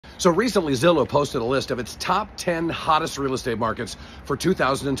So recently, Zillow posted a list of its top 10 hottest real estate markets for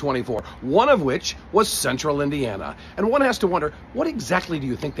 2024, one of which was Central Indiana. And one has to wonder, what exactly do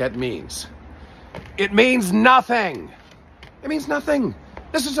you think that means? It means nothing. It means nothing.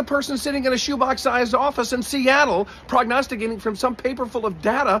 This is a person sitting in a shoebox-sized office in Seattle, prognosticating from some paper full of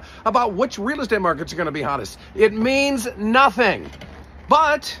data about which real estate markets are going to be hottest. It means nothing.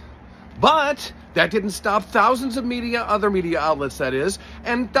 But that didn't stop thousands of other media outlets that is,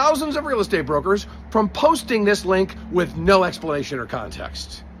 and thousands of real estate brokers from posting this link with no explanation or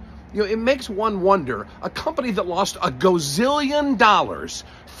context. It makes one wonder, a company that lost $1 gazillion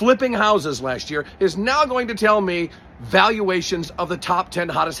flipping houses last year is now going to tell me valuations of the top 10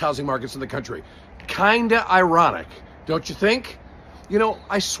 hottest housing markets in the country. Kinda ironic, don't you think?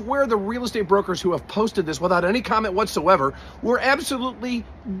 I swear the real estate brokers who have posted this without any comment whatsoever were absolutely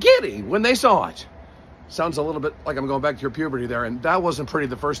giddy when they saw it. Sounds a little bit like I'm going back to your puberty there, and that wasn't pretty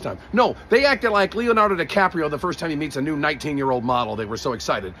the first time. No, they acted like Leonardo DiCaprio the first time he meets a new 19-year-old model. They were so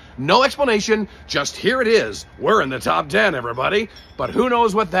excited. No explanation, just here it is. We're in the top 10, everybody. But who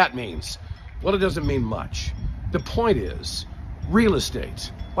knows what that means? Well, it doesn't mean much. The point is, real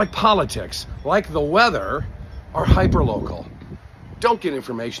estate, like politics, like the weather, are hyperlocal. Don't get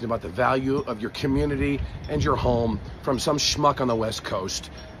information about the value of your community and your home from some schmuck on the West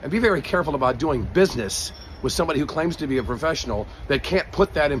Coast. And be very careful about doing business with somebody who claims to be a professional that can't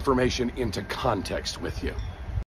put that information into context with you.